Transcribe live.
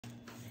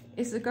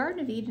Is the Garden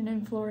of Eden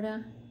in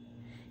Florida?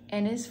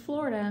 And is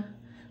Florida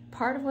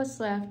part of what's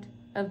left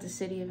of the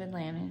city of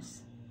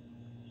Atlantis?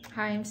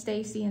 Hi, I'm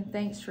Stacy, and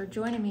thanks for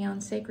joining me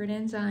on Sacred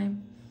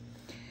Enzyme.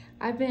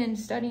 I've been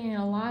studying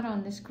a lot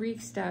on this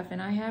Greek stuff,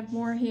 and I have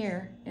more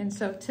here. And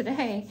so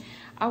today,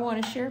 I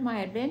want to share my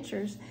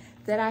adventures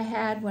that I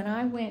had when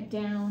I went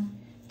down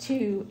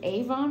to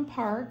Avon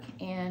Park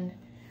in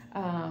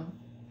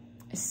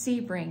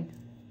Sebring,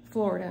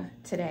 Florida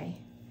today.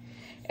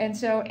 And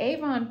so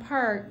Avon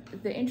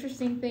Park, the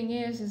interesting thing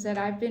is that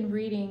I've been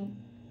reading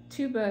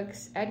two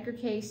books, Edgar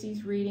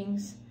Cayce's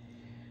readings,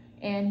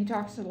 and he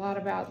talks a lot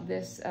about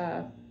this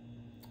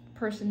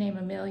person named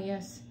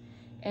Emilius,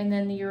 and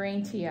then the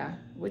Urantia,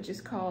 which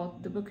is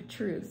called the Book of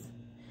Truth.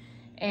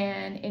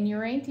 And in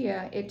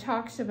Urantia, it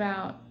talks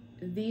about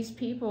these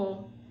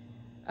people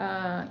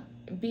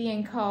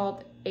being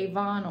called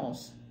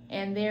Avonals,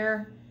 and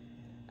they're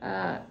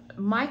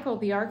Michael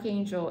the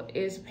Archangel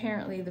is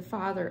apparently the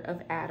father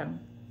of Adam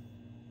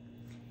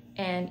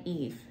and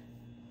Eve,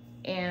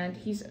 and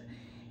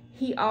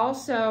he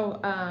also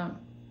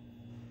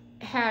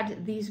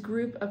had these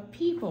group of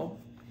people.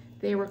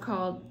 They were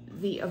called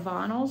the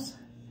Avonals,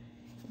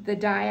 the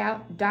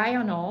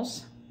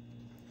Diurnals,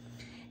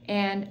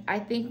 and I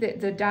think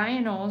that the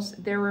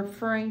Diurnals, they're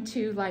referring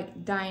to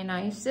like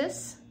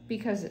Dionysus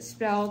because it's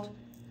spelled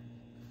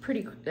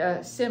pretty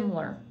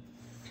similar.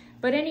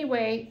 But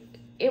anyway,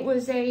 it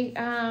was a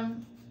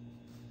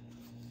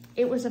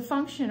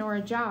function or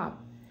a job,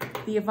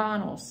 the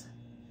Avonals.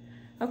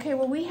 Okay,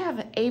 well, we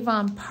have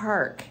Avon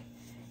Park,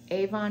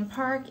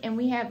 and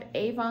we have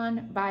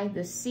Avon by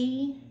the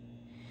sea.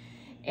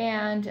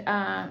 And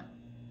I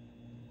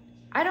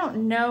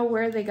don't know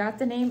where they got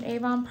the name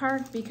Avon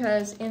Park,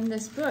 because in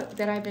this book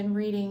that I've been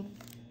reading,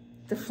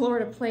 the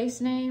Florida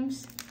place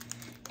names,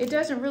 it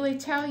doesn't really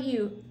tell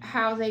you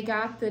how they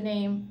got the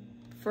name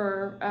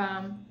for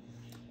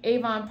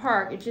Avon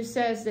Park. It just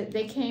says that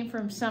they came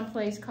from some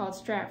place called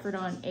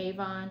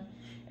Stratford-on-Avon,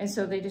 and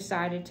so they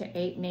decided to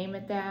name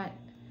it that.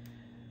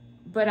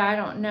 But I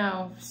don't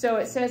know. So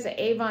it says that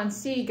Avon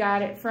Sea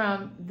got it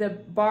from the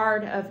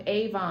Bard of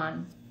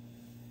Avon.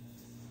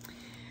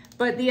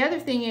 But the other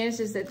thing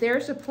is that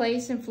there's a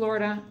place in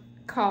Florida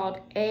called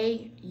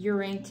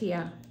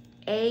Urantia.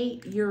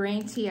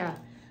 Urantia,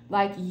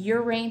 like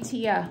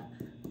Urantia,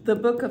 the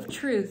Book of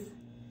Truth.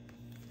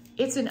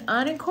 It's an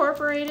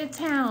unincorporated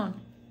town,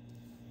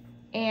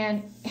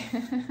 and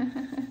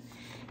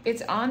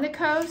it's on the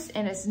coast,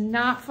 and it's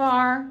not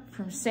far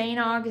from St.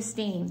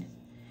 Augustine.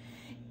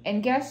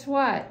 And guess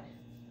what?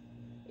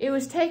 It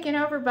was taken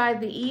over by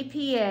the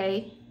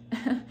EPA.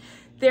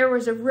 There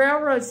was a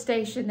railroad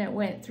station that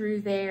went through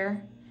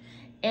there,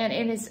 and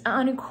in its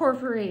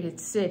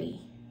unincorporated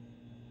city.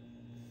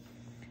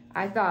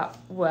 I thought,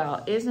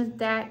 well, isn't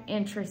that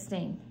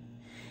interesting?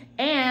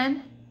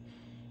 And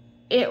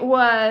it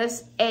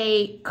was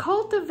a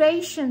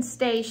cultivation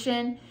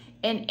station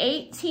in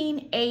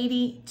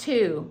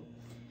 1882.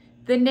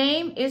 The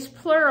name is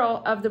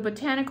plural of the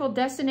botanical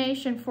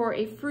designation for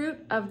a fruit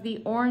of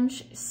the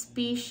orange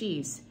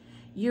species,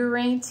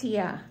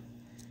 Urantia.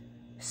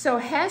 So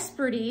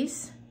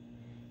Hesperides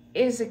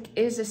is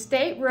a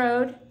state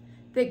road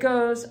that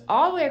goes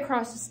all the way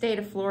across the state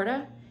of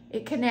Florida.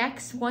 It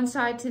connects one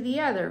side to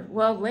the other.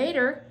 Well,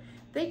 later,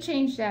 they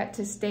changed that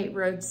to State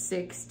Road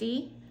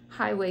 60,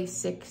 Highway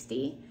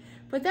 60,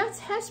 but that's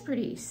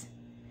Hesperides.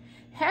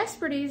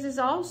 Hesperides is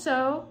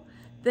also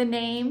the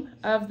name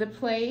of the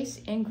place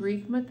in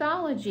Greek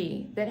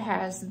mythology that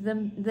has the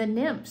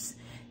nymphs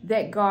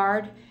that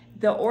guard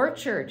the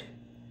orchard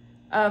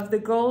of the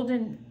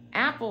golden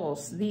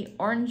apples, the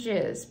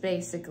oranges,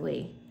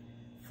 basically.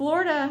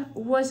 Florida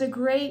was a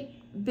great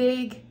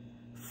big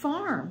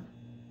farm.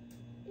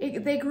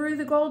 They grew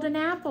the golden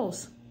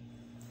apples.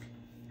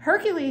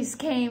 Hercules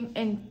came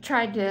and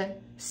tried to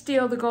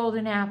steal the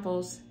golden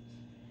apples,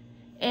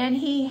 and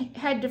he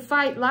had to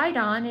fight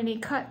Lydon, and he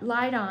cut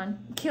Lydon,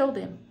 killed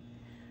him.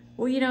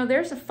 Well, you know,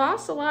 there's a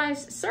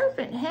fossilized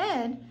serpent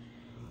head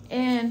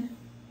in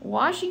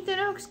Washington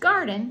Oaks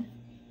Garden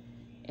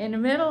in the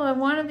middle of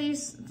one of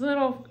these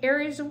little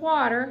areas of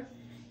water.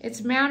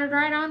 It's mounted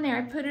right on there.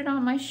 I put it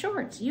on my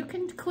shorts. You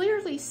can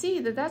clearly see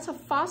that that's a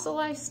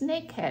fossilized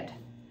snake head.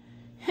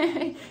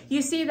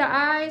 You see the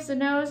eyes, the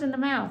nose, and the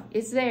mouth.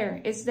 It's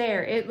there. It's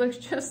there. It looks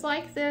just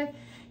like the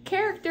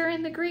character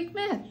in the Greek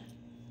myth.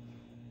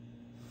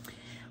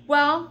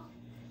 Well,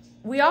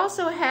 we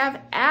also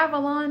have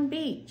Avalon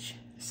Beach.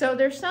 So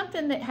there's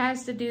something that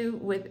has to do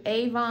with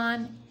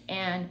Avon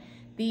and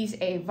these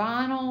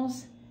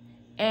Avonals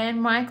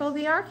and Michael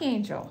the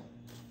Archangel.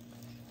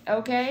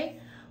 Okay?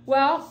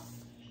 Well,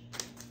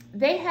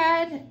 they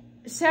had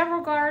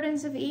several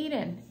gardens of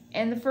Eden,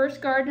 and the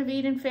first Garden of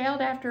Eden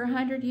failed after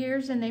 100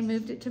 years, and they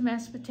moved it to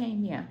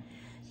Mesopotamia.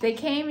 They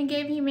came and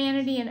gave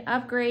humanity an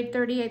upgrade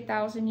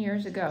 38,000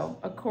 years ago,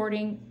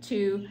 according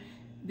to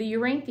the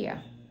Urantia,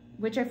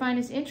 which I find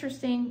is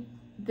interesting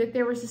that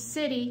there was a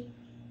city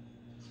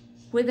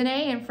with an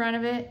A in front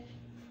of it,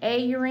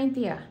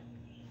 Urantia,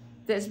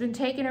 that's been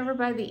taken over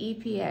by the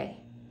EPA.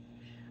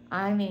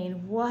 I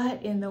mean,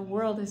 what in the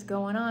world is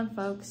going on,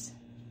 folks?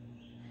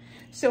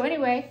 So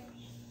anyway,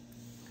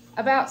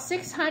 about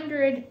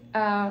 600,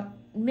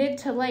 mid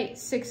to late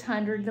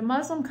 600, the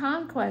Muslim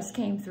conquest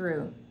came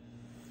through.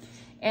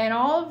 And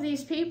all of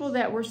these people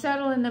that were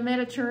settled in the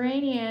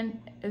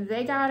Mediterranean,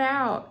 they got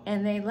out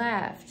and they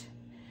left.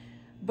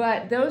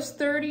 But those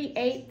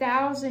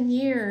 38,000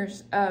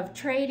 years of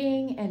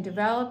trading and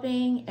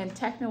developing and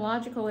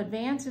technological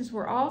advances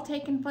were all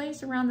taking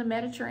place around the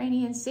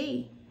Mediterranean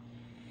Sea.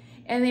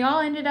 And they all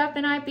ended up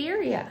in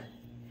Iberia.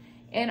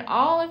 And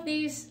all of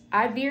these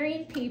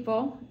Iberian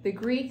people, the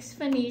Greeks,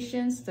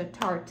 Phoenicians, the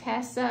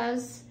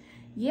Tartessas,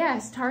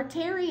 yes,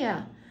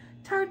 Tartaria.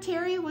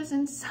 Tartaria was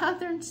in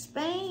southern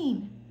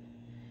Spain.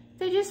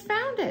 They just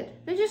found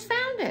it. They just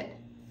found it.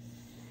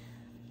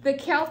 The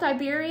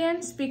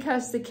Celt-Iberians,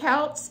 because the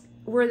Celts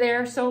were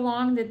there so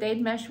long that they'd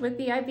meshed with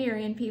the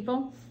Iberian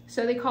people,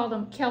 so they called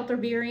them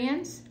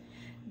Celt-Iberians.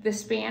 The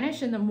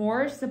Spanish and the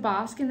Moors, the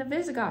Basque and the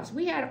Visigoths.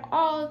 We had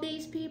all of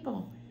these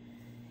people.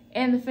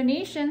 And the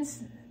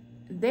Phoenicians,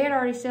 they had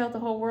already sailed the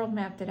whole world,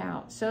 mapped it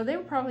out. So they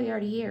were probably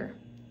already here.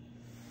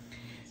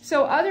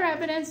 So other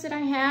evidence that I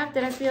have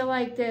that I feel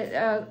like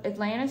that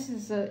Atlantis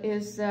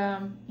is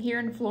here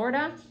in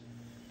Florida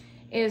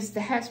is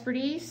the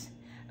Hesperides,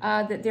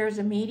 that there's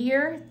a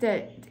meteor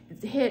that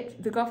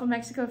hit the Gulf of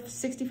Mexico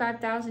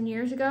 65,000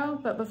 years ago.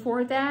 But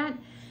before that,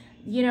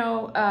 you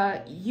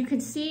know, you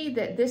can see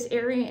that this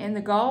area in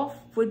the Gulf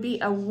would be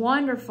a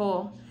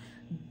wonderful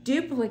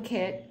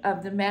duplicate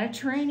of the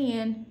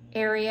Mediterranean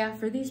area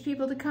for these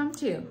people to come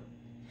to.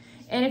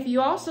 And if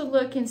you also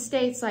look in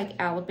states like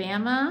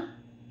Alabama,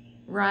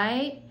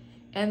 right,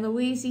 and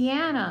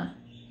Louisiana,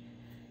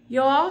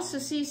 you'll also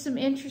see some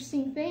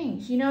interesting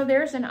things. You know,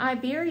 there's an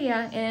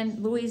Iberia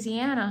in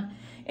Louisiana,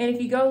 and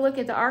if you go look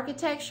at the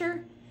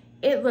architecture,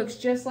 it looks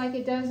just like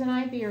it does in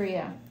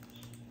Iberia.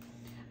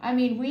 I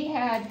mean, we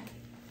had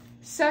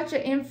such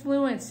an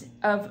influence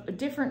of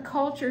different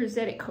cultures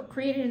that it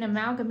created an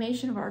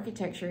amalgamation of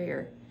architecture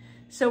here.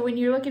 So when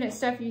you're looking at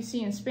stuff you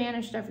see in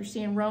Spanish stuff, you're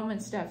seeing Roman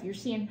stuff, you're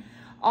seeing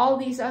all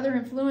these other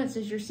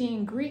influences, you're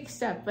seeing Greek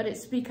stuff, but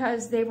it's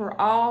because they were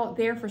all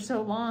there for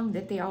so long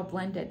that they all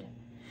blended.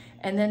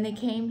 And then they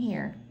came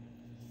here.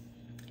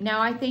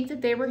 Now I think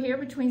that they were here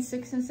between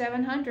 600 and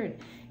 700.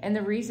 And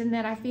the reason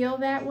that I feel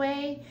that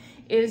way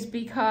is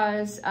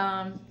because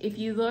if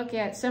you look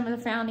at some of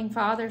the founding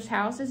fathers'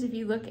 houses, if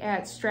you look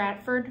at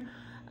Stratford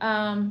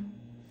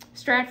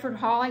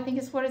Hall, I think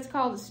it's what it's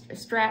called,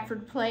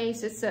 Stratford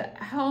Place. It's a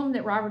home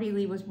that Robert E.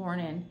 Lee was born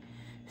in.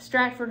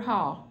 Stratford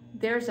Hall.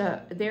 There is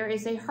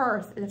a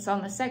hearth that's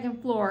on the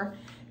second floor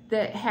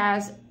that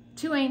has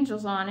 2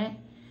 angels on it,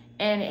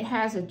 and it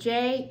has a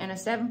J and a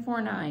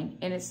 749,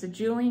 and it's the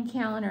Julian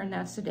calendar, and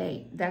that's the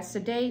date. That's the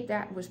date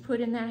that was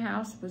put in that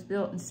house. It was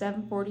built in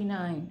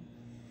 749.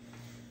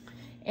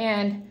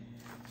 And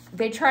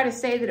they try to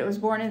say that it was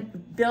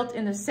built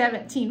in the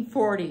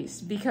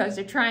 1740s because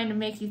they're trying to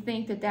make you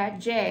think that that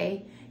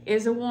J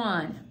is a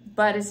 1,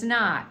 but it's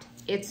not.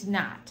 It's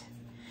not.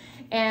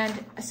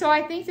 And so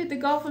I think that the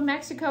Gulf of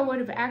Mexico would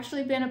have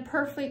actually been a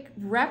perfect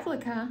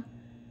replica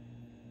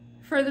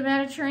for the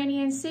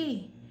Mediterranean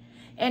Sea.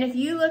 And if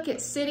you look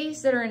at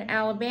cities that are in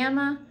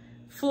Alabama,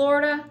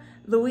 Florida,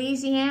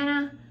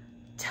 Louisiana,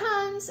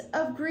 tons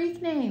of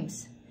Greek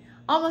names.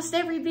 Almost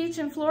every beach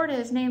in Florida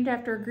is named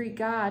after a Greek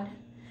god.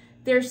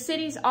 There's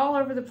cities all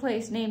over the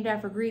place named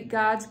after Greek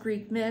gods,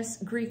 Greek myths,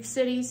 Greek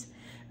cities,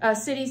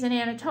 cities in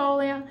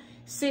Anatolia,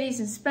 cities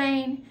in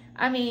Spain.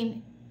 I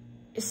mean,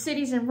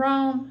 cities in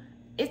Rome.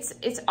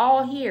 It's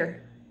all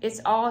here.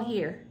 It's all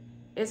here.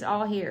 It's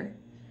all here.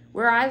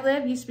 Where I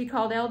live used to be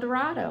called El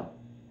Dorado.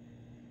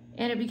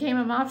 And it became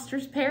a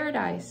mobster's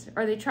paradise.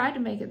 Or they tried to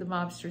make it the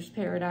mobster's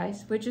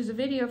paradise, which is a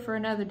video for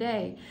another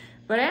day.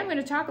 But I am going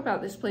to talk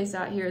about this place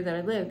out here that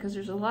I live because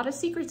there's a lot of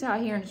secrets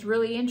out here and it's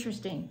really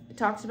interesting.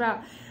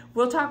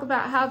 We'll talk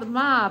about how the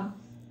mob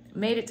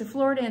made it to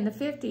Florida in the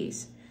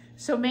 50s.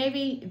 So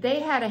maybe they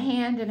had a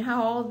hand in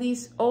how all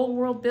these old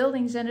world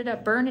buildings ended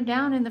up burning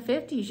down in the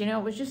 50s. You know,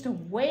 it was just a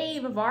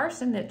wave of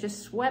arson that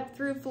just swept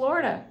through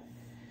Florida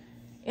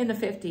in the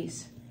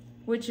 50s,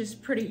 which is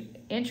pretty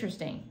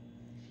interesting.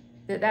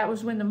 That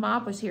was when the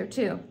mob was here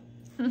too.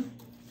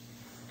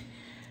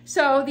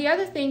 So the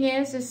other thing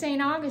is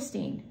St.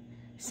 Augustine.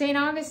 St.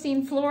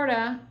 Augustine,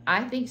 Florida,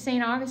 I think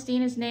St.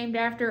 Augustine is named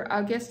after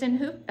Augustine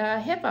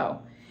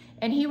Hippo.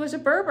 And he was a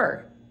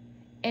Berber.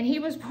 And he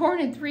was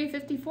born in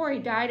 354. He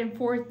died in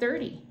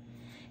 430.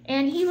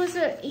 And he was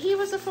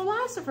a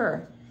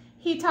philosopher.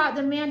 He taught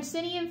the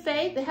Mancinian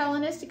faith, the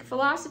Hellenistic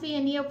philosophy,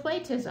 and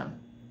Neoplatism.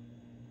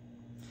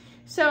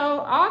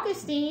 So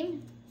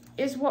Augustine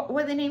is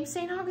what they named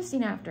St.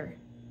 Augustine after.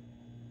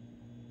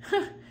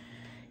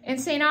 And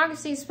St.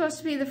 Augustine is supposed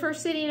to be the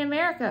first city in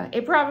America.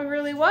 It probably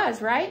really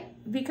was, right?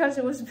 Because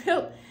it was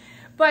built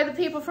by the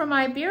people from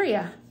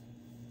Iberia.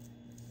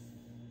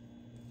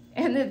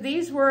 And that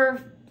these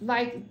were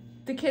like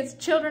the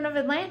children of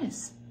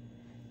Atlantis.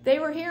 They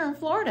were here in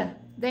Florida.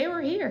 They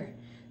were here.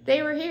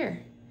 They were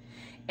here.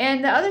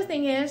 And the other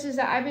thing is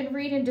that I've been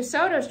reading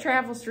DeSoto's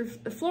travels through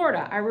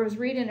Florida. I was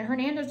reading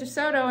Hernando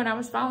DeSoto, and I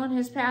was following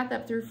his path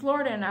up through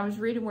Florida, and I was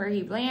reading where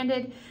he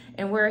landed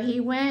and where he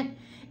went.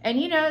 And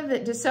you know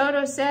that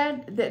DeSoto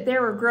said that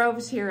there were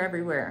groves here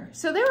everywhere.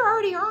 So there were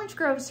already orange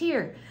groves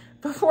here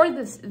before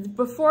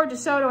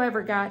DeSoto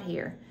ever got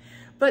here.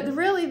 But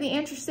really the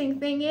interesting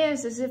thing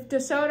is if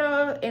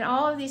DeSoto and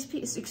all of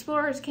these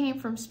explorers came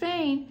from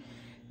Spain,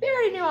 they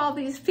already knew all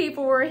these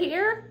people were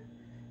here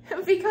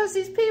because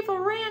these people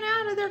ran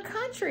out of their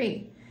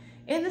country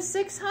in the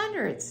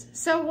 600s.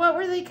 So what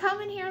were they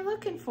coming here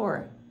looking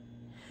for?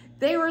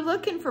 They were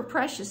looking for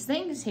precious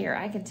things here,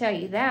 I can tell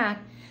you that.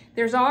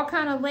 There's all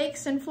kind of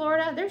lakes in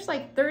Florida. There's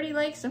like 30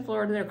 lakes in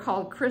Florida. They're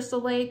called Crystal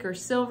Lake or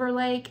Silver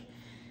Lake.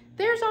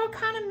 There's all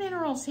kind of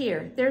minerals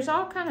here. There's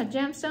all kind of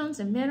gemstones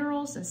and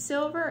minerals and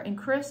silver and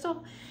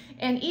crystal.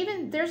 And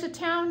even there's a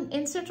town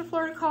in Central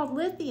Florida called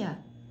Lithia.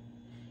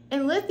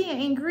 And Lithia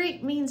in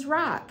Greek means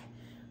rock.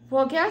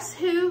 Well, guess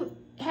who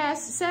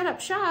has set up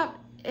shop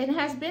and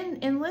has been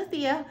in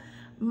Lithia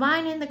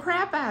mining the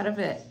crap out of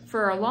it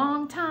for a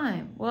long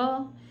time?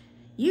 Well,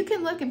 you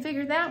can look and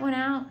figure that one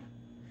out.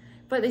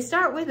 But they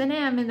start with an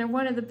M, and they're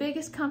one of the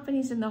biggest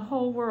companies in the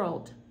whole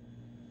world.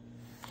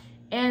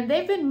 And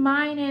they've been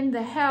mining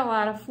the hell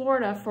out of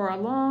Florida for a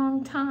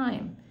long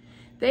time.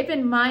 They've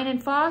been mining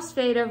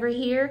phosphate over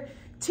here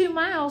 2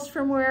 miles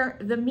from where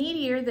the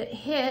meteor that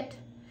hit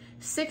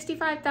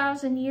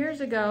 65,000 years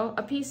ago,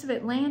 a piece of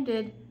it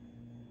landed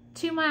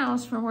 2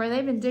 miles from where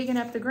they've been digging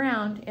up the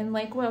ground in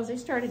Lake Wales. They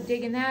started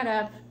digging that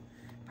up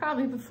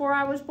probably before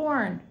I was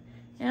born.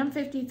 And I'm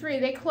 53.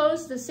 They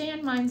closed the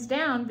sand mines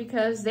down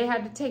because they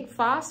had to take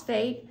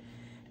phosphate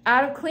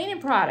out of cleaning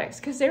products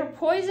because they were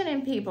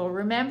poisoning people.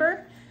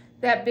 Remember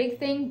that big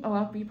thing?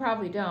 Well, you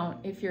probably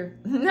don't if you're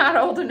not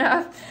old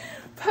enough.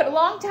 But a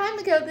long time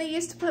ago, they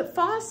used to put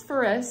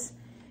phosphorus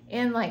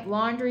in like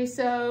laundry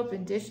soap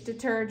and dish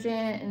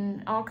detergent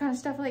and all kinds of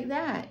stuff like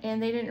that.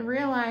 And they didn't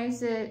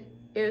realize that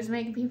it was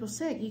making people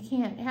sick. You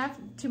can't have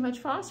too much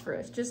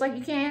phosphorus, just like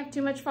you can't have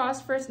too much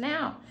phosphorus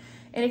now.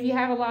 And if you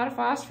have a lot of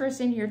phosphorus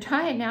in your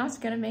diet now, it's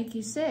going to make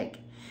you sick.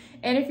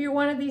 And if you're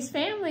one of these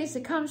families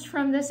that comes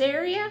from this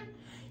area,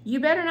 you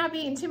better not be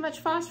eating too much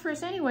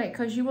phosphorus anyway,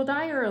 because you will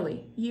die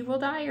early. You will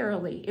die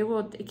early. It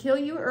will kill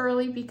you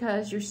early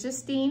because your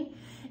cysteine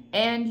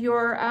and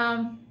your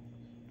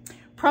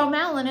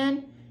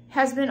promelanin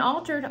has been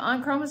altered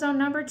on chromosome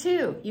number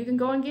 2. You can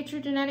go and get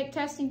your genetic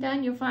testing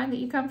done. You'll find that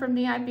you come from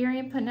the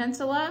Iberian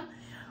Peninsula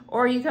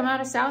or you come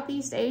out of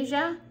Southeast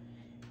Asia.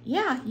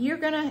 Yeah, you're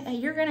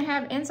gonna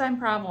have enzyme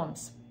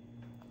problems.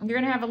 You're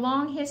gonna have a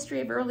long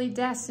history of early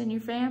deaths in your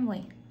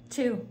family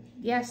too.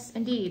 Yes,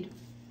 indeed.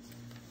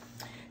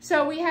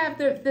 So we have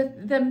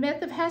the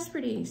myth of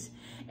Hesperides.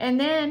 And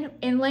then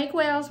in Lake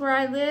Wales, where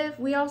I live,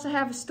 we also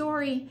have a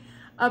story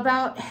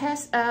about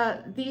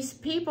these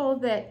people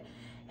that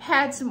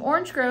had some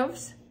orange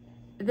groves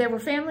that were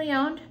family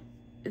owned.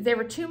 They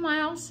were 2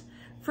 miles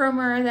from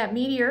where that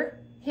meteor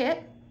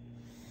hit.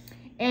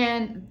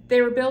 And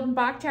they were building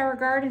Bok Tower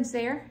Gardens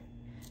there.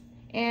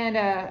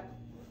 And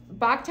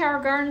Bok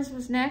Tower Gardens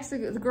was next.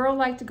 The girl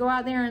liked to go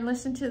out there and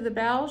listen to the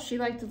bells. She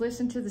liked to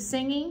listen to the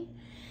singing.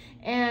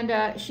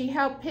 And she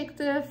helped pick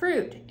the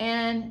fruit.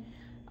 And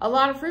a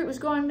lot of fruit was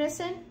going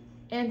missing.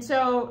 And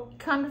so,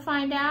 come to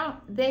find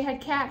out, they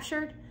had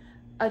captured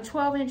a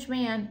 12-inch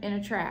man in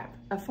a trap.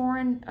 A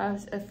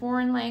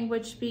foreign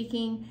language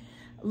speaking,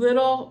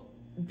 little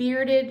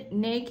bearded,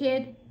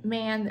 naked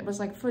man that was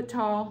like a foot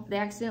tall. They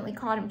accidentally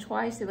caught him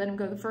twice. They let him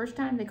go the first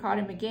time. They caught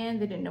him again.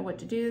 They didn't know what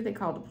to do. They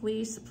called the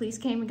police. The police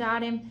came and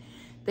got him.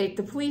 The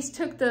police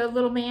took the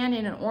little man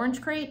in an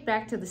orange crate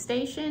back to the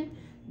station.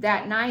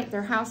 That night,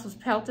 their house was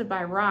pelted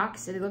by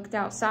rocks. So they looked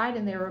outside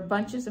and there were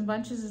bunches and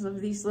bunches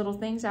of these little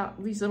things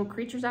out, these little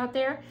creatures out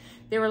there.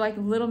 They were like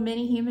little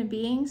mini human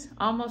beings,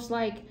 almost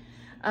like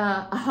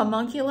a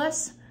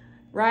homunculus,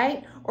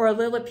 right? Or a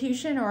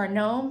Lilliputian or a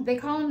gnome. They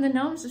call them the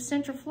gnomes of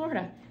Central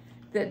Florida.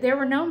 That there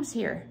were gnomes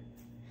here.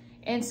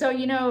 And so,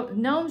 you know,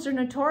 gnomes are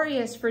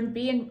notorious for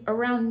being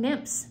around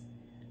nymphs,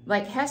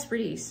 like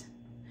Hesperides.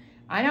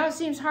 I know it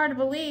seems hard to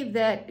believe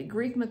that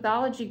Greek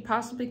mythology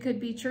possibly could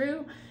be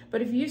true,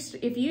 but if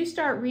you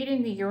start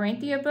reading the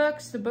Urantia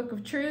books, the Book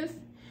of Truth,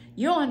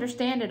 you'll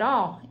understand it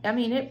all. I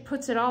mean, it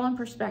puts it all in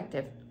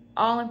perspective,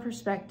 all in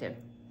perspective.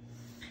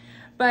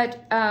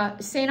 But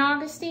St.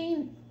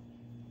 Augustine,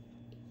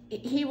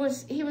 he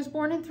was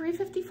born in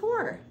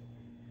 354.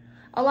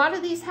 A lot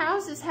of these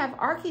houses have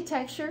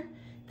architecture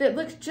that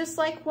looks just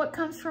like what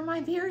comes from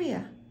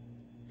Iberia.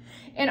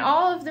 And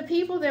all of the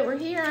people that were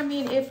here, I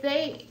mean,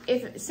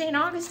 if St.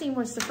 Augustine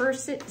was the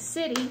first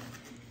city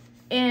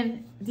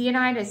in the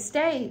United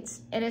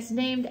States, and it's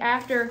named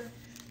after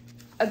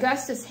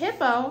Augustus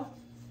Hippo,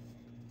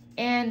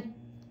 and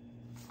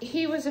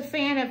he was a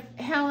fan of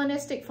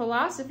Hellenistic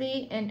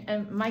philosophy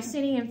and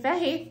Mycenaean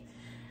faith,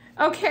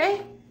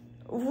 okay,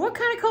 what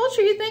kind of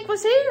culture you think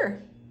was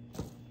here?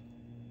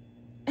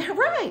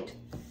 Right,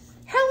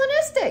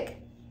 Hellenistic.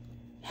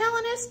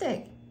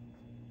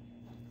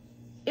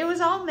 it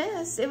was all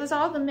myths. It was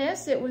all the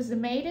myths. It was the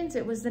maidens.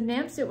 It was the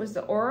nymphs. It was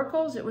the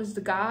oracles. It was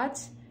the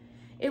gods.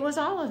 It was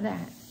all of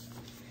that.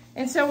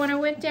 And so when I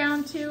went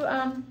down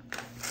to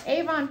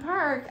Avon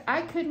Park,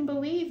 I couldn't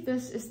believe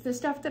the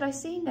stuff that I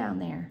seen down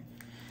there.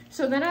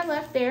 So then I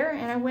left there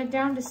and I went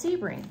down to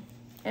Sebring.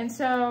 And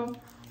so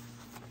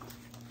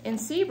in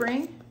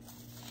Sebring,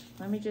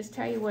 let me just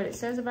tell you what it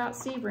says about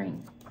Sebring,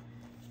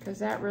 because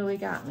that really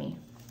got me.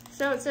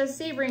 So it says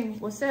Sebring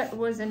was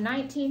in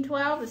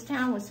 1912. This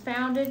town was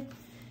founded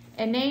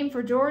and named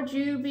for George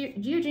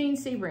Eugene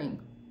Sebring,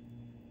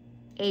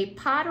 a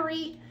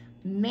pottery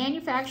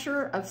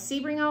manufacturer of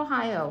Sebring,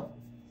 Ohio.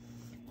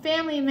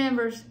 Family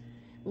members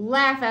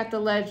laugh at the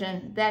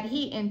legend that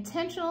he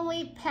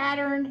intentionally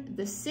patterned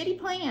the city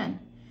plan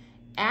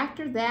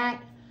after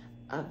that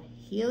of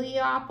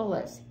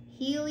Heliopolis,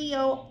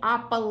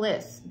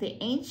 the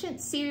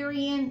ancient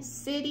Syrian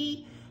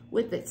city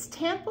with its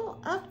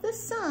temple of the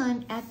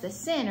sun at the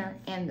center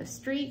and the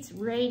streets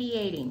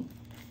radiating.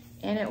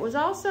 And it was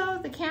also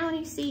the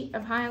county seat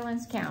of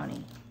Highlands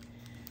County.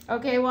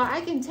 Okay, well, I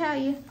can tell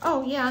you,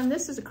 oh yeah, and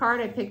this is a card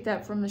I picked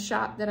up from the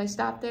shop that I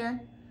stopped there.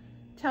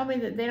 Tell me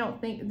that they don't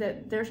think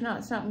that there's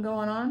not something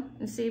going on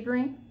in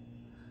Sebring.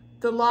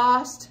 The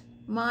lost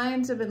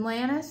mines of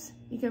Atlantis.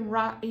 You can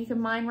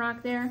mine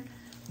rock there.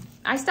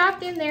 I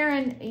stopped in there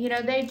and, you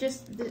know,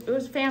 it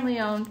was family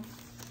owned.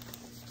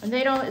 And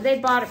they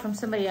bought it from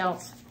somebody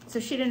else. So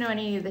she didn't know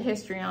any of the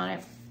history on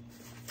it.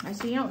 I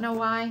said, you don't know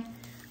why,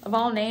 of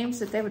all names,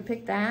 that they would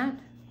pick that,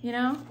 you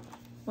know?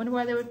 Wonder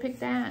why they would pick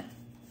that.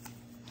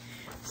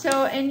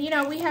 So, and you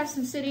know, we have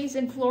some cities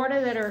in Florida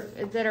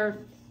that are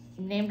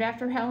named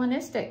after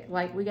Hellenistic.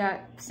 Like we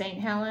got St.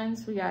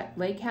 Helens, we got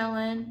Lake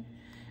Helen,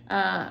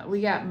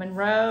 we got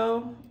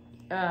Monroe,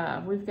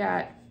 we've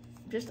got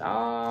just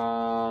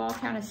all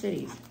kind of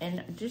cities.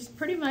 And just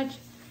pretty much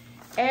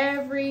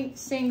every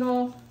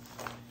single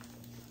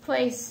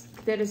place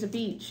that is a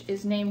beach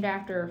is named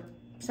after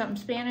something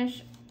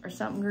Spanish or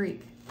something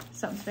Greek.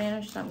 Something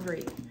Spanish, something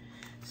Greek.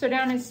 So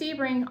down in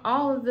Sebring,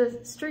 all of the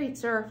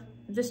streets are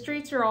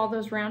all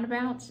those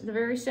roundabouts. The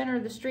very center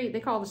of the street, they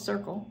call the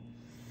circle.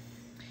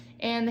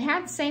 And they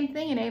have the same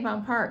thing in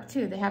Avon Park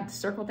too. They have the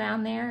circle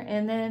down there.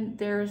 And then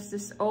there's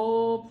this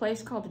old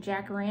place called the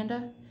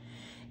Jacaranda.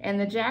 And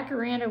the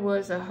Jacaranda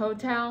was a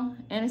hotel,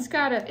 and it's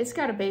got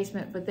a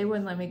basement, but they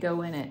wouldn't let me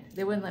go in it.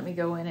 They wouldn't let me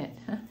go in it.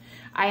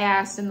 I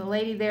asked, and the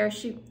lady there,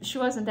 she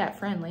wasn't that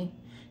friendly.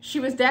 She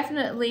was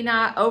definitely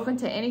not open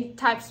to any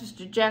types of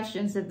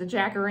suggestions that the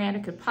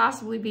Jacaranda could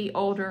possibly be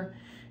older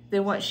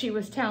than what she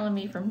was telling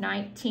me from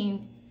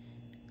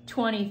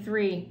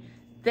 1923.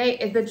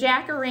 The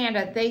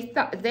Jacaranda,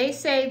 they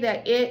say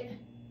that it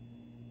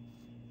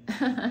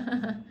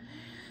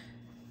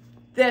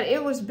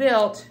was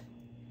built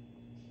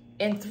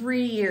in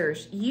 3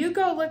 years. You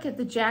go look at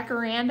the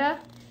Jacaranda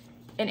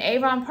in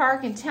Avon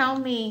Park and tell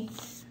me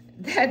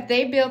that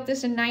they built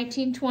this in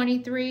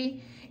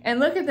 1923, and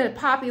look at the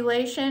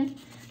population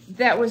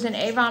that was in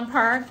Avon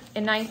Park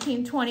in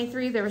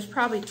 1923. There was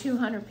probably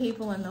 200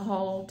 people in the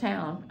whole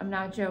town. I'm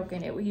not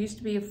joking. It used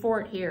to be a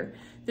fort here.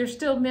 There's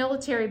still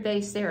military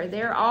base there.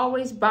 They're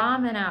always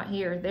bombing out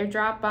here. They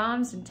drop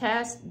bombs and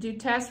do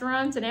test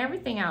runs and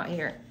everything out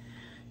here.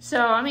 So,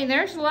 I mean,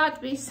 there's a lot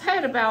to be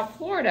said about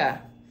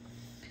Florida.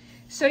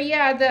 So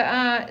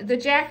yeah, the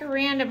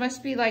Jacaranda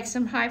must be like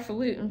some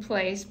highfalutin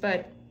place,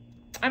 but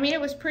I mean,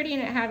 it was pretty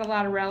and it had a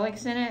lot of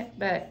relics in it,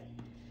 but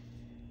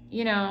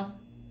you know,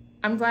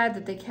 I'm glad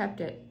that they kept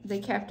it. They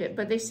kept it.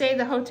 But they say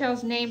the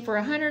hotel's named for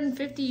a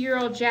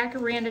 150-year-old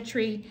Jacaranda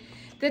tree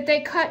that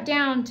they cut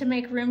down to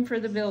make room for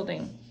the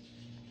building.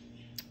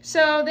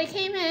 So they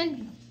came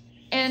in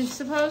and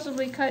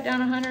supposedly cut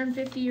down a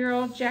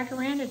 150-year-old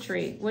Jacaranda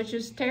tree, which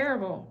is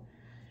terrible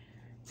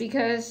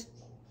because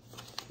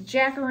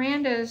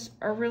Jacarandas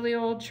are really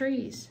old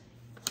trees.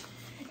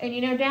 And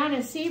you know, down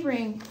in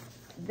Sebring,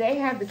 they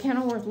have the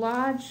Kenilworth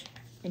Lodge,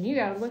 and you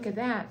gotta look at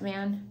that,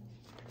 man.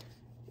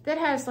 That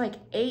has like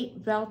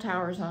 8 bell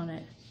towers on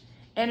it.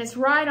 And it's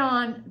right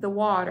on the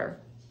water,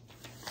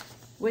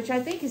 which I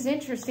think is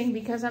interesting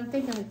because I'm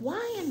thinking,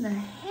 why in the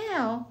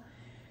hell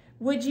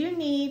would you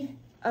need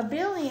a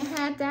building that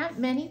had that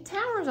many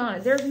towers on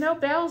it? There's no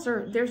bells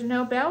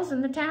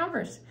in the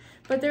towers.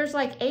 But there's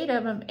like 8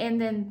 of them, and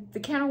then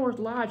the Kenilworth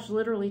Lodge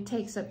literally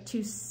takes up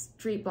 2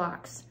 street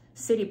blocks,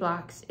 city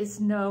blocks. It's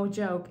no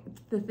joke.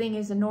 The thing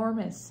is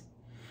enormous.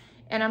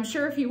 And I'm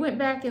sure if you went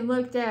back and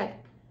looked at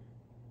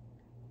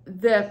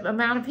the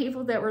amount of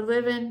people that were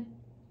living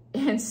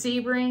in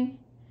Sebring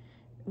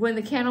when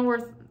the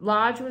Kenilworth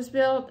Lodge was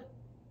built,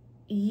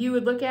 you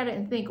would look at it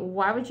and think,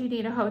 why would you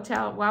need a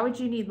hotel? Why would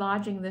you need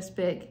lodging this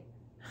big?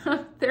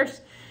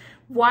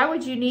 Why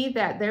would you need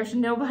that? There's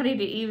nobody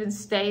to even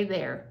stay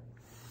there.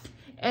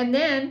 And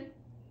then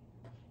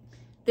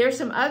there's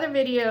some other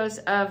videos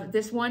of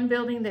this one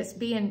building that's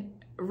being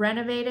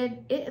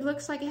renovated. It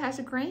looks like it has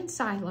a grain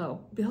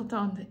silo built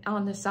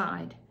on the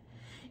side.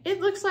 It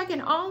looks like an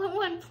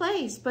all-in-one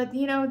place, but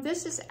you know,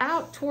 this is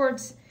out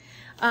towards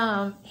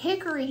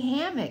Hickory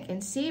Hammock in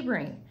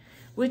Sebring.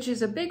 which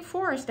is a big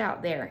forest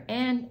out there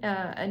and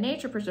a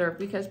nature preserve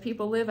because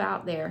people live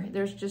out there.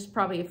 There's just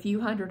probably a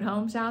few hundred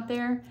homes out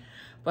there.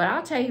 But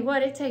I'll tell you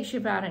what, it takes you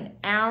about an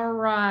hour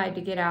ride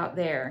to get out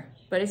there.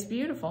 But it's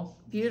beautiful,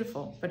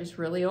 beautiful, but it's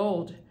really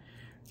old.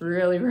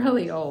 Really,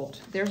 really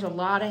old. There's a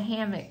lot of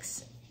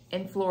hammocks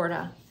in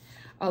Florida.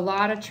 A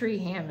lot of tree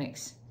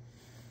hammocks.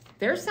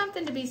 There's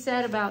something to be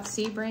said about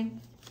Sebring.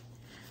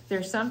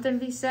 There's something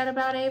to be said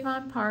about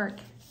Avon Park.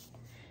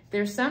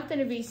 There's something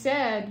to be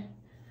said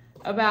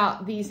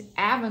about these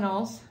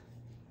Avenals,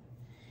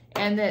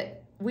 and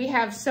that we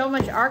have so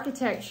much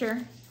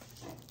architecture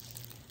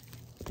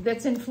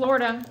that's in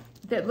Florida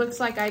that looks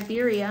like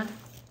Iberia.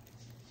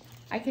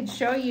 I can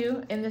show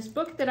you in this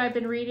book that I've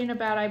been reading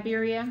about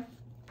Iberia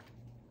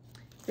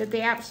that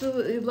they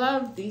absolutely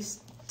love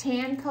these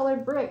tan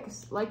colored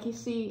bricks like you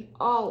see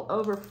all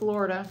over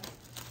Florida.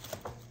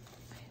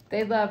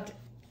 They loved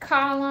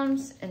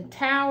columns and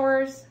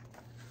towers.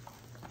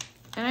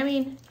 And I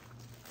mean,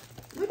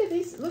 look at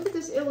these, look at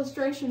this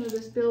illustration of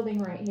this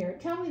building right here.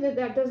 Tell me that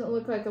that doesn't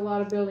look like a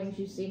lot of buildings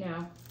you see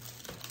now.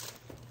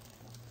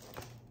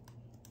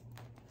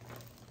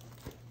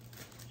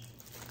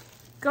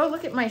 Go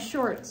look at my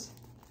shorts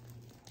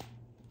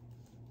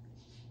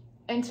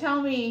and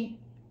tell me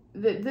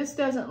that this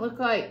doesn't look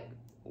like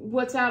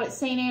what's out at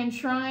St. Anne's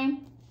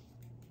Shrine,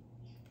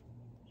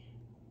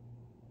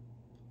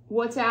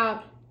 what's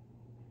out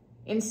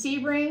in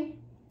Sebring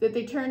that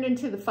they turned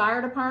into the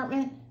fire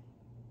department,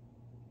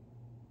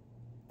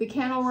 the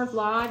Kenilworth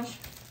Lodge.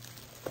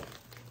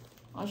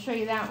 I'll show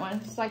you that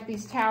one. It's like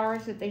these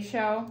towers that they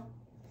show.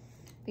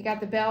 They got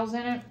the bells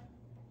in it.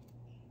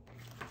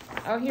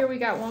 Oh, here we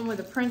got one with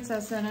a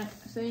princess in it.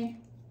 See?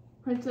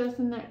 Princess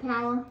in that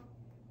tower.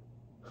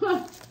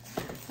 Huh.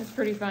 That's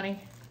pretty funny.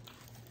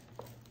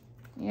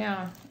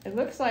 Yeah, it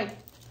looks like,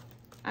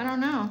 I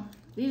don't know.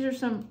 These are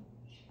some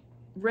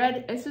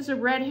red, this is a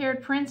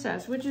red-haired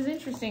princess, which is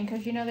interesting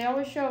because, you know, they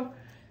always show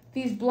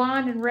these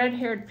blonde and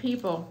red-haired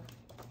people.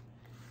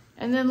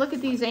 And then look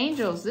at these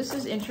angels. This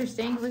is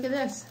interesting. Look at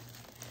this.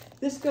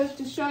 This goes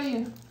to show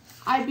you,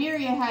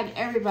 Iberia had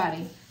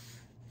everybody.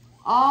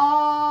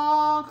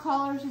 All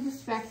colors of the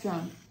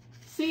spectrum.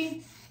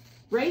 See,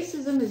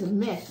 racism is a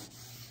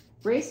myth.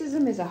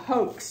 Racism is a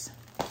hoax.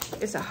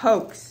 It's a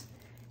hoax.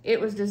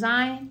 It was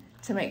designed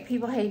to make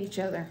people hate each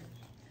other.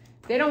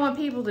 They don't want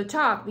people to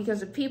talk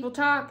because if people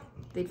talk,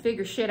 they'd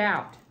figure shit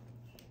out.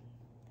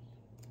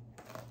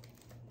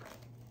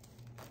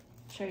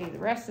 Show you the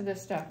rest of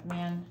this stuff,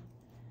 man.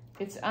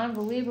 It's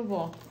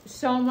unbelievable.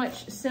 So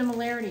much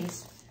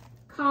similarities.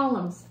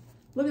 Columns.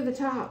 Look at the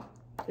top.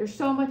 There's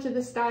so much of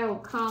the style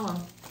of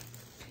column.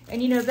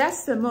 And you know,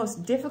 that's the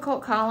most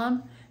difficult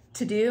column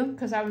to do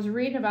because I was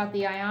reading about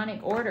the Ionic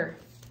order.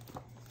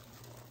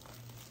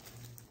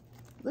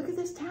 Look at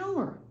this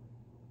tower.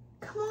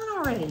 Come on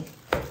already.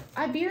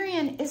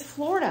 Iberian is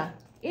Florida.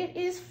 It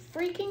is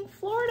freaking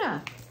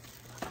Florida.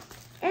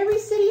 Every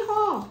city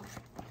hall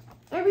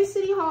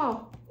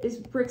is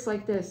bricks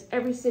like this.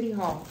 Every city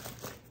hall.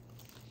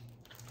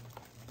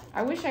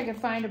 I wish I could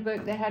find a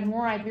book that had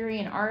more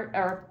Iberian art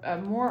or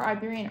more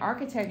Iberian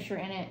architecture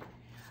in it.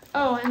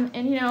 Oh,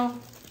 and you know,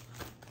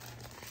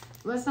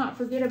 let's not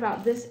forget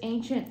about this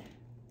ancient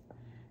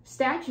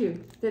statue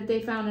that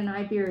they found in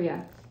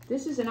Iberia.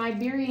 This is an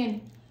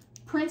Iberian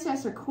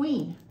princess or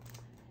queen.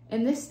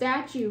 And this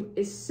statue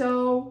is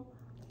so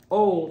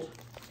old.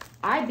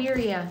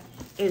 Iberia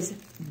is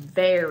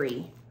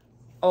very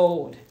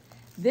old.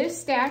 This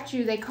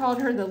statue, they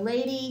called her the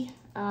Lady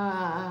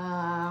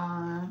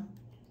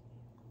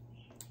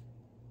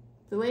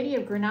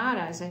of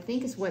Granada, I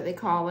think is what they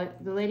call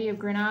it. The Lady of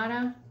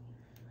Granada.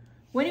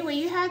 Well, anyway,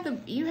 you had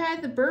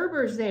the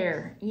Berbers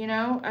there, you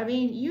know. I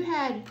mean, you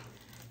had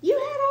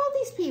all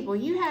these people.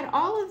 You had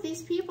all of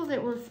these people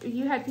that were,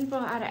 you had people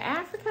out of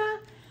Africa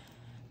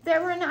that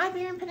were in the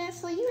Iberian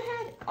Peninsula. You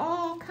had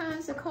all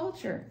kinds of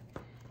culture.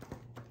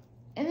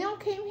 And they all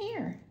came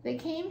here. They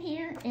came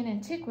here in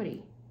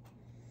antiquity.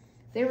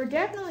 They were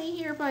definitely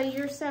here by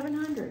year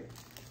 700.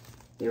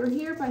 They were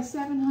here by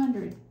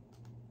 700.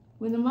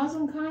 When the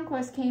Muslim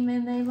conquest came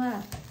in, they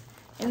left.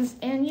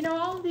 And you know,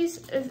 all of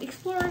these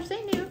explorers,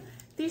 they knew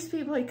these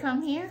people had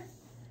come here.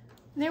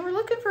 And they were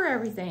looking for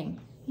everything,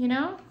 you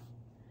know?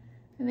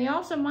 And they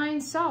also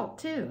mined salt,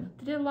 too.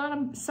 They did a lot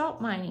of salt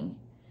mining.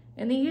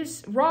 And they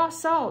used raw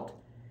salt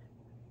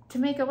to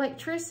make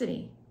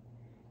electricity.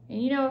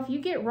 And you know, if you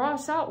get raw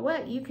salt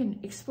wet, you can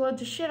explode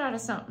the shit out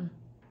of something.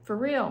 For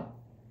real.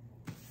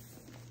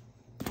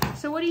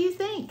 So what do you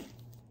think?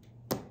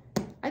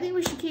 I think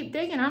we should keep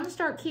digging. I'm going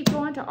to keep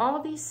going to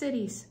all these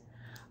cities.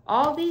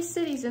 All these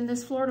cities in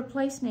this Florida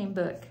place name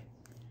book.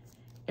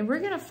 And we're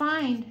going to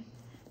find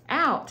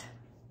out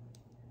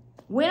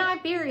when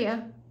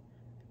Iberia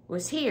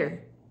was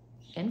here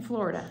in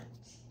Florida,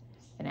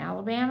 in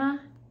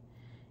Alabama,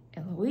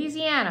 and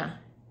Louisiana,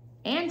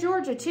 and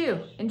Georgia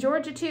too. In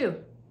Georgia too.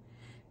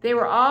 They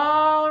were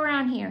all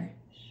around here.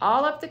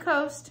 All up the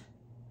coast.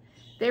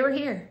 They were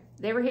here.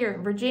 They were here.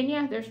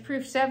 Virginia, there's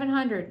proof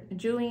 700, the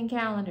Julian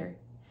calendar.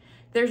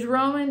 There's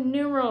Roman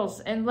numerals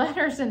and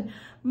letters in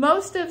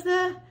most of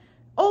the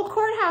old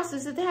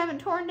courthouses that they haven't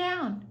torn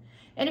down.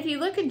 And if you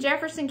look in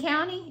Jefferson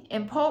County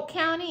and Polk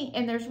County,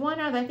 and there's one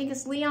other, I think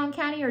it's Leon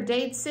County or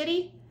Dade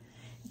City.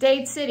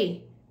 Dade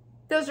City.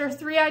 Those are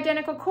 3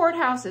 identical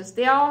courthouses.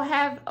 They all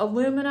have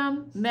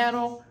aluminum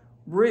metal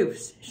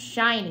roofs,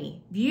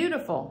 shiny,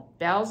 beautiful,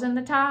 bells in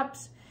the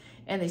tops,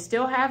 and they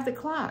still have the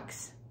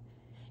clocks.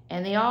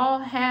 And they all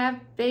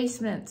have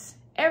basements.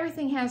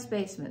 Everything has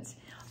basements.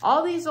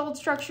 All these old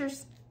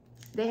structures,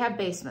 they have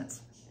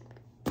basements.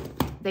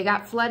 They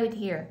got flooded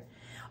here.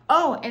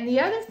 Oh, and the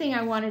other thing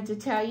I wanted to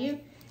tell you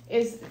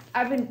is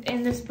I've been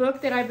in this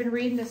book that I've been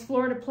reading, this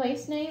Florida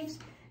place names.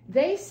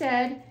 They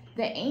said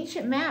the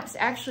ancient maps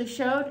actually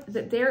showed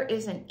that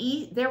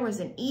there was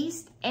an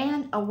east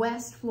and a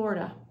west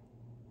Florida.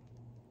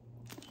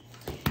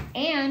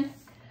 And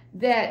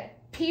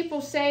that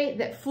people say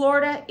that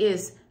Florida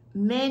is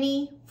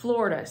many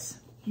Floridas.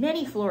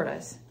 Many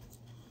Floridas.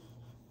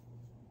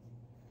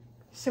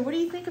 So what do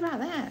you think about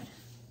that?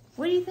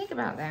 What do you think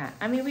about that?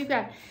 I mean, we've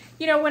got,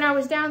 you know, when I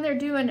was down there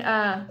doing,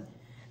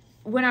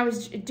 when I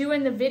was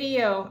doing the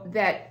video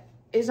that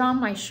is on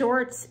my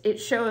shorts, it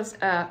shows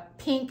a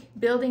pink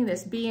building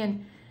that's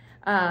being,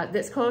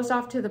 that's closed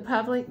off to the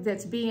public,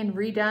 that's being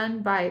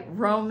redone by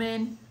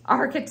Roman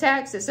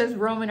architects. It says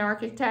Roman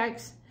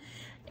architects.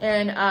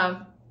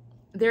 And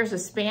there's a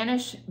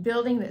Spanish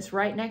building that's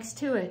right next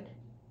to it.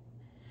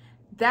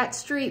 That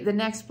street, the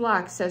next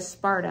block, says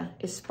Sparta,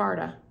 is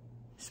Sparta.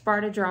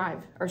 Sparta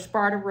Drive or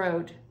Sparta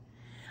Road.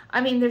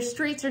 I mean, their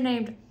streets are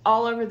named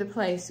all over the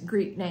place,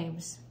 Greek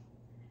names.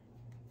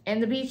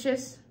 And the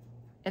beaches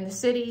and the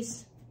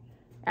cities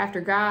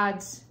after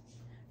gods,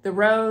 the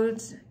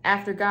roads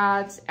after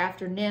gods,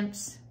 after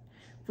nymphs.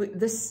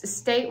 This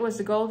state was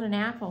the Golden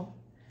Apple.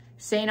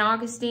 St.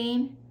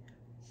 Augustine,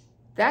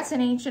 that's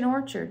an ancient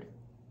orchard.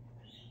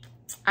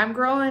 I'm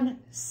growing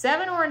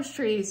 7 orange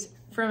trees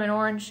from an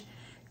orange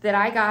that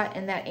I got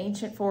in that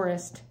ancient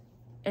forest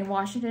in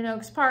Washington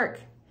Oaks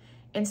Park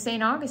in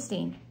St.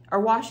 Augustine, or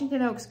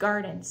Washington Oaks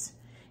Gardens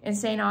in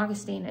St.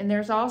 Augustine. And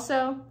there's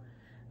also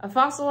a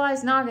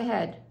fossilized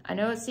nagahead. I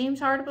know it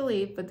seems hard to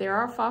believe, but there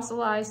are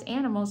fossilized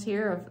animals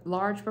here of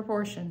large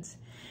proportions.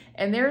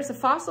 And there's a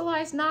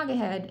fossilized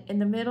nagahead in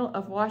the middle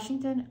of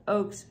Washington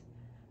Oaks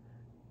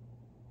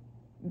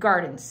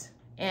Gardens.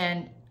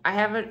 And I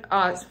have it,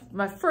 it's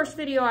my first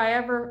video I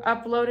ever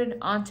uploaded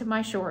onto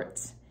my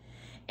shorts.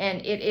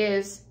 And it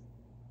is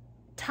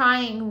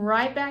tying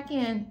right back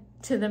in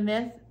to the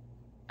myth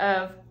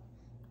of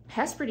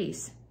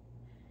Hesperides.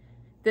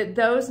 That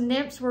those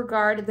nymphs were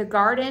guarded, the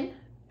garden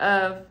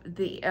of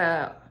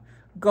the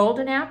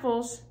golden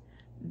apples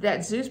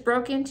that Zeus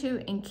broke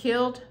into and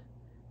killed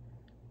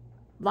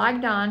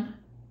Lygdon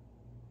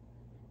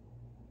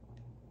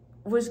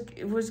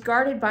was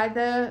guarded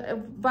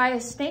by a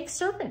snake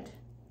serpent.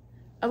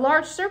 A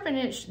large serpent.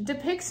 It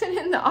depicts it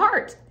in the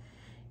art.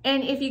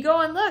 And if you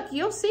go and look,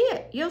 you'll see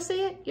it. You'll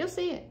see it. You'll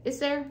see it. It's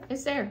there.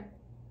 It's there.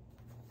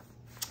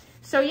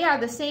 So yeah,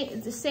 the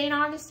St.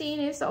 Augustine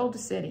is the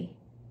oldest city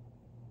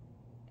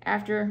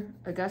after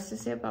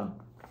Augustus Hippo.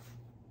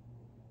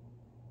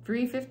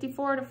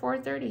 354 to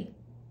 430.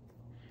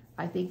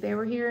 I think they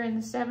were here in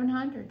the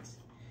 700s.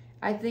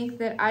 I think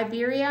that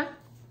Iberia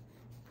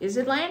is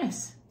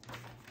Atlantis.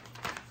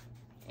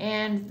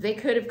 And they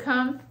could have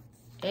come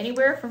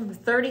anywhere from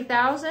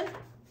 30,000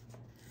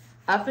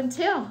 up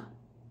until.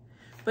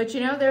 But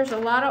you know, there's a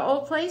lot of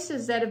old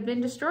places that have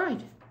been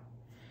destroyed.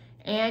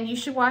 And you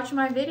should watch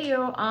my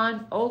video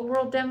on old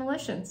world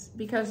demolitions,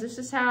 because this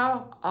is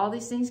how all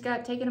these things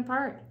got taken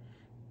apart.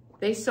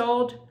 They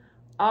sold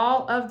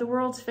all of the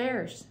world's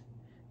fairs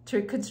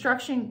to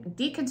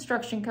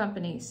deconstruction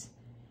companies.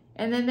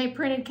 And then they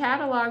printed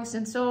catalogs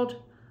and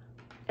sold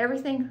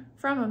everything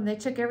from them. They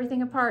took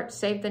everything apart,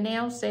 saved the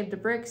nails, saved the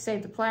bricks,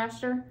 saved the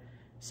plaster,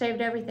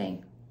 saved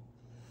everything.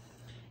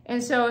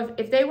 And so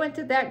if they went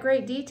to that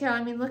great detail,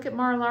 I mean, look at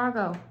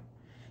Mar-a-Lago.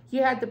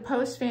 You had the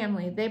Post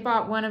family. They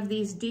bought one of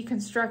these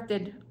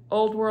deconstructed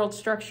old world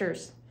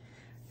structures.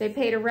 They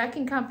paid a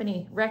wrecking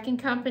company. Wrecking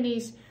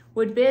companies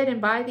would bid and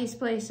buy these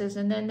places,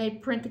 and then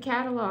they'd print the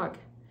catalog.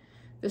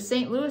 The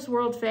St. Louis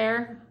World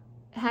Fair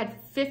had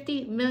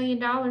 $50 million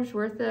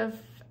worth of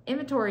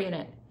inventory in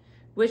it,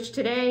 which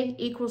today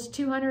equals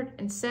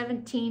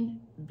 $217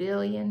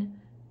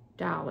 billion.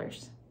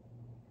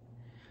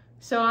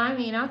 So, I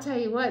mean, I'll tell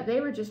you what,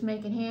 they were just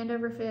making hand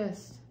over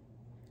fist.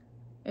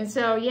 And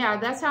so, yeah,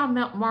 that's how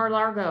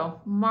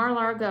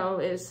Mar-a-Lago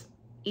is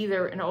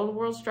either an old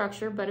world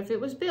structure, but if it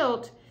was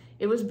built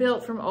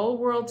from old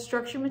world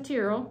structure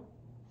material,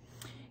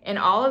 and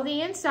all of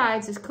the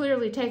insides is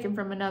clearly taken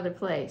from another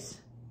place.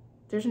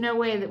 There's no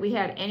way that we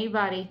had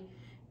anybody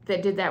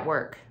that did that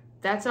work.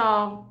 That's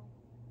all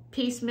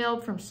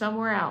piecemealed from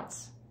somewhere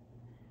else.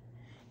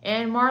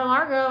 And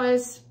Mar-a-Lago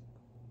is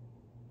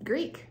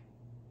Greek.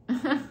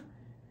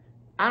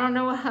 I don't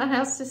know what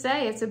else to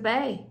say. It's a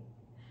bay.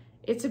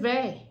 It's a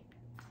bay.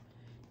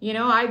 You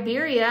know,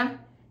 Iberia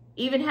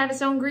even had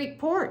its own Greek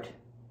port.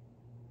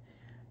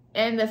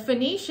 And the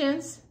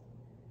Phoenicians,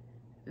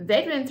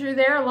 they'd been through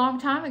there a long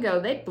time ago.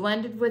 They'd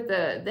blended with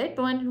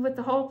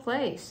the whole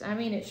place. I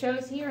mean, it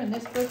shows here in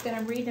this book that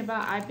I'm reading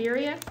about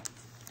Iberia.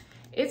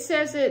 It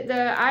says that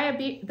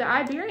the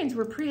Iberians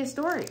were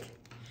prehistoric.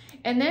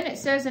 And then it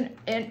says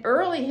an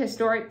early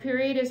historic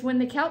period is when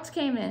the Celts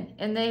came in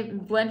and they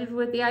blended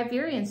with the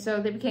Iberians,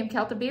 so they became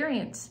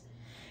Celtiberians.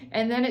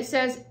 And then it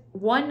says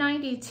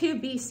 192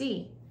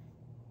 BC,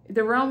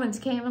 the Romans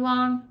came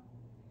along.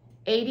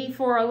 AD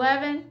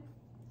 411,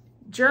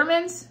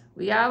 Germans,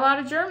 we got a lot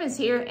of Germans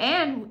here,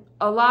 and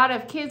a lot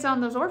of kids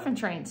on those orphan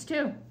trains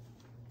too.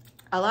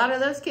 A lot of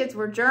those kids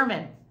were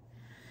German.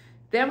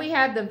 Then we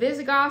had the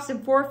Visigoths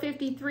in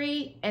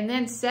 453, and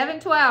then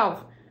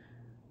 712.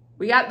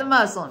 We got the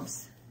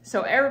Muslims.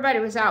 So everybody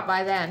was out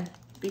by then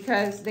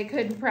because they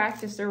couldn't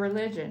practice their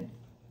religion.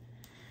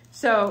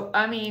 So,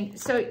 I mean,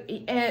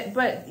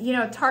 but, you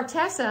know,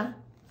 Tartessos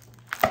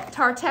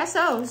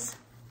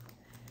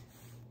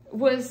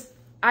was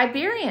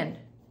Iberian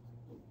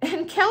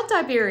and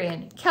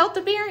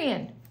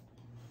Celtiberian.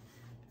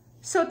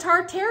 So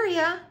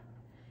Tartaria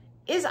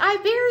is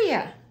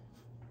Iberia.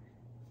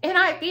 And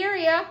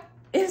Iberia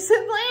is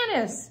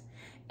Atlantis.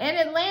 And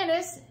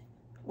Atlantis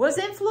was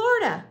in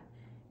Florida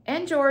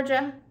and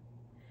Georgia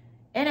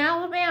and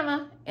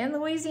Alabama and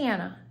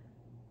Louisiana.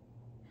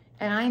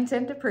 And I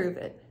intend to prove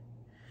it.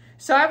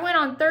 So I went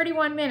on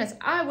 31 minutes.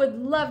 I would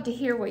love to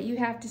hear what you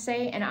have to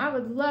say, and I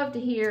would love to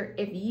hear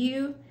if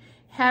you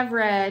have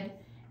read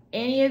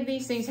any of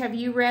these things. Have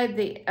you read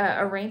the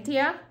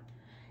Arantia?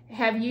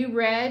 Have you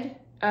read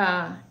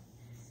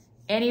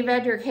any of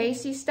Edgar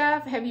Cayce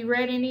stuff? Have you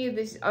read any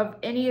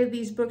of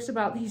these books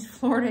about these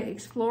Florida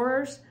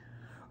explorers?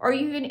 Are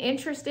you even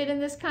interested in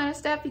this kind of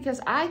stuff?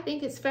 Because I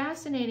think it's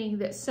fascinating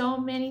that so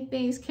many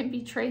things can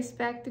be traced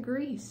back to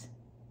Greece.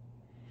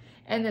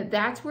 And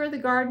that's where the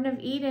Garden of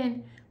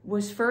Eden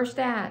was first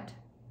at,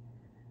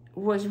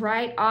 was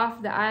right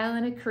off the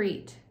island of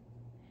Crete.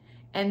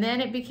 And then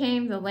it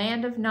became the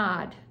land of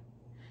Nod.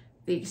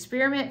 The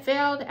experiment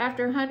failed.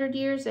 After 100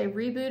 years, they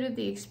rebooted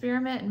the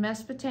experiment in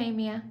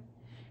Mesopotamia.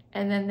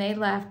 And then they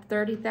left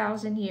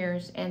 30,000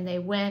 years and they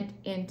went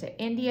into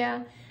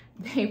India.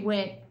 They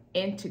went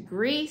into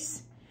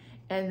Greece,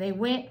 and they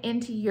went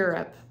into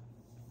Europe,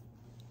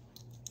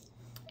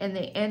 and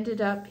they ended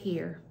up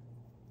here.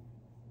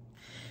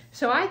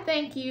 So I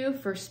thank you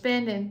for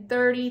spending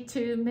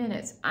 32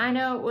 minutes. I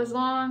know it was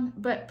long,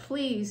 but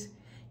please,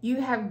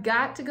 you have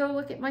got to go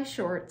look at my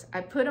shorts.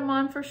 I put them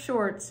on for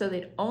shorts so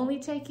they'd only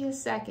take you a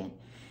second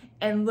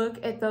and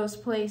look at those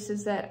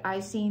places that I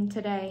seen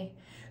today.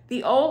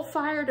 The old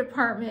fire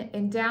department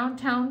in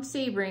downtown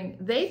Sebring,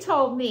 they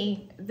told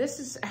me, this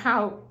is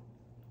how,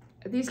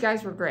 these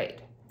guys were great.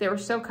 They were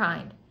so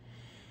kind.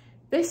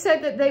 They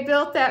said that they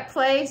built that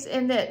place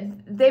and that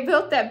they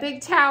built that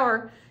big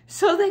tower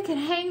so they could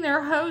hang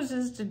their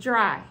hoses to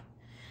dry.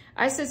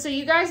 I said, so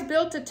you guys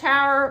built a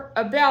tower,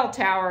 a bell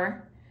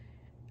tower,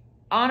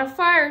 on a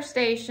fire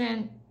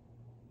station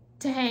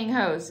to hang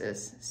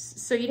hoses.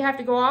 So you'd have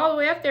to go all the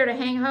way up there to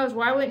hang hose.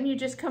 Why wouldn't you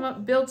just come up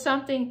and build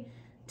something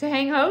to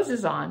hang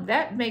hoses on?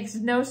 That makes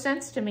no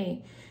sense to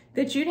me.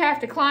 That you'd have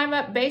to climb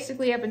up,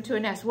 basically up into a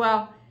nest.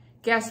 Well,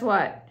 guess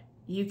what?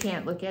 You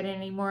can't look at it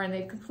anymore, and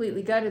they've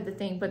completely gutted the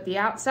thing, but the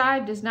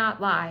outside does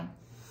not lie.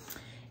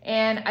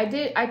 And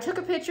I took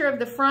a picture of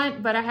the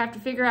front, but I have to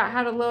figure out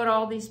how to load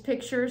all these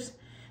pictures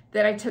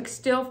that I took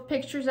still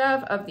pictures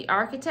of the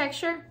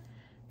architecture,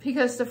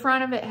 because the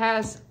front of it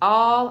has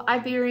all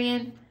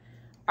Iberian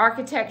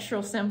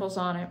architectural symbols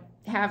on it.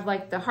 Have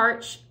like the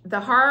harp,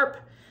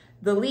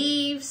 the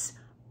leaves,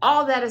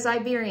 all that is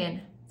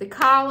Iberian. The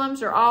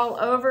columns are all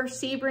over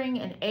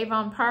Sebring and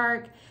Avon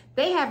Park.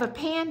 They have a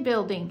pan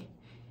building.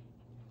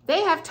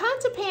 They have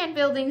tons of pan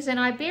buildings in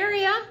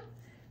Iberia.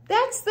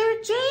 That's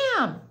their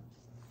jam.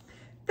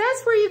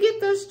 That's where you get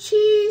those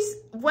cheese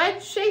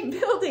wedge-shaped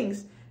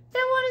buildings.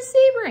 That one is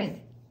Sebring,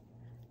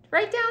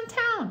 right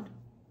downtown.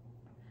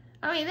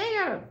 I mean, they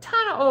got a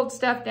ton of old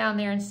stuff down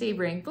there in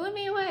Sebring. Blew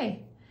me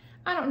away.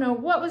 I don't know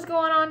what was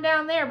going on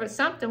down there, but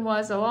something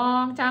was a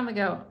long time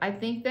ago. I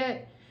think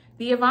that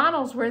the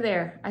Avanals were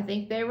there. I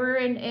think they were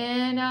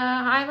in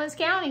Highlands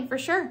County for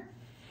sure.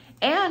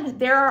 And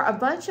there are a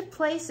bunch of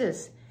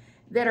places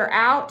that are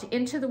out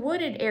into the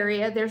wooded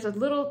area. There's a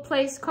little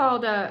place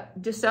called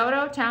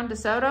DeSoto, Town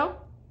DeSoto.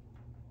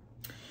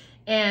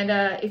 And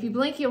if you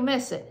blink, you'll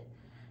miss it.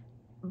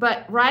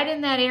 But right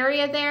in that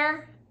area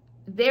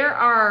there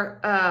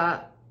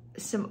are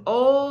some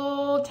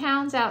old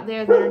towns out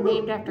there that are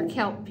named after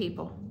Celt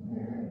people.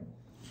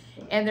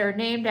 And they're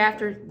named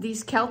after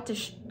these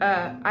Celtish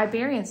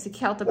Iberians, the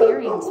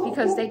Celtiberians,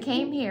 because they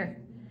came here.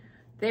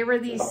 They were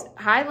these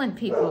highland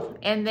people,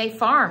 and they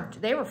farmed.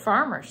 They were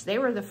farmers. They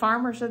were the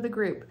farmers of the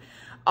group.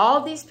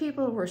 All these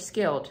people were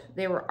skilled.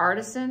 They were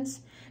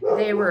artisans.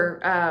 They were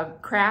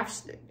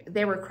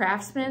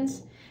craftsmen.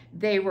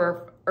 They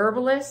were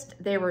herbalists.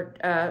 They were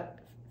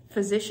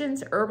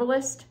physicians,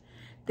 herbalists.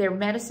 They were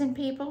medicine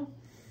people.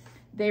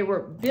 They were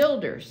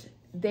builders.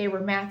 They were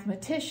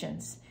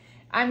mathematicians.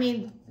 I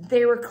mean,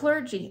 they were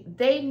clergy.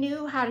 They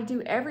knew how to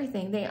do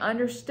everything. They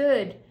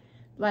understood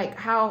like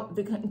how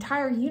the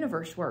entire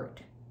universe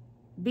worked,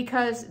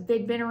 because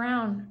they'd been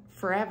around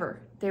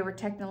forever. They were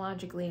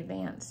technologically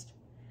advanced.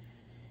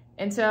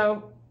 And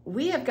so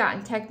we have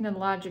gotten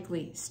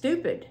technologically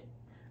stupid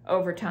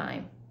over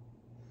time.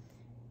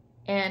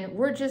 And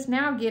we're just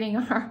now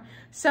getting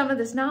some of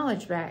this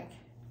knowledge back.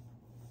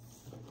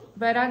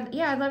 But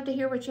I'd love to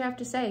hear what you have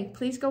to say.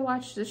 Please go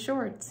watch the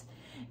shorts.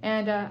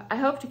 And I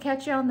hope to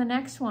catch you on the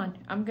next one.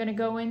 I'm going to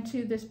go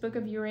into this book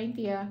of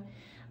Urantia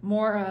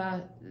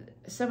more,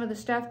 some of the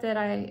stuff that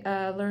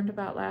I learned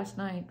about last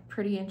night.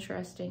 Pretty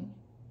interesting.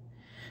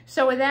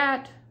 So with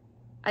that,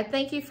 I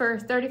thank you for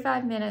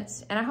 35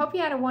 minutes, and I hope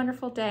you had a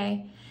wonderful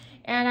day.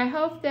 And I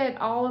hope that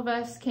all of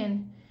us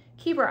can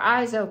keep our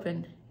eyes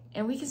open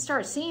and we can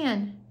start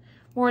seeing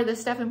more of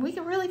this stuff, and we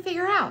can really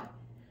figure out,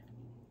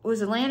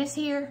 was Atlantis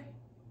here?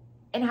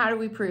 And how do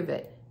we prove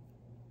it?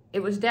 It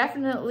was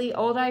definitely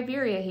old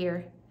Iberia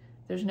here.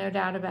 There's no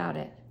doubt about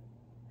it.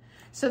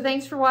 So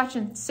thanks for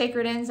watching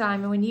Sacred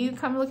Enzyme. And when you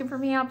come looking for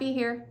me, I'll be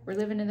here. We're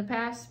living in the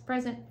past,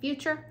 present,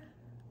 future,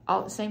 all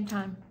at the same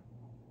time.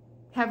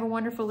 Have a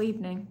wonderful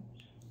evening.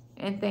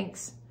 And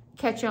thanks.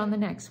 Catch you on the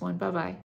next one. Bye-bye.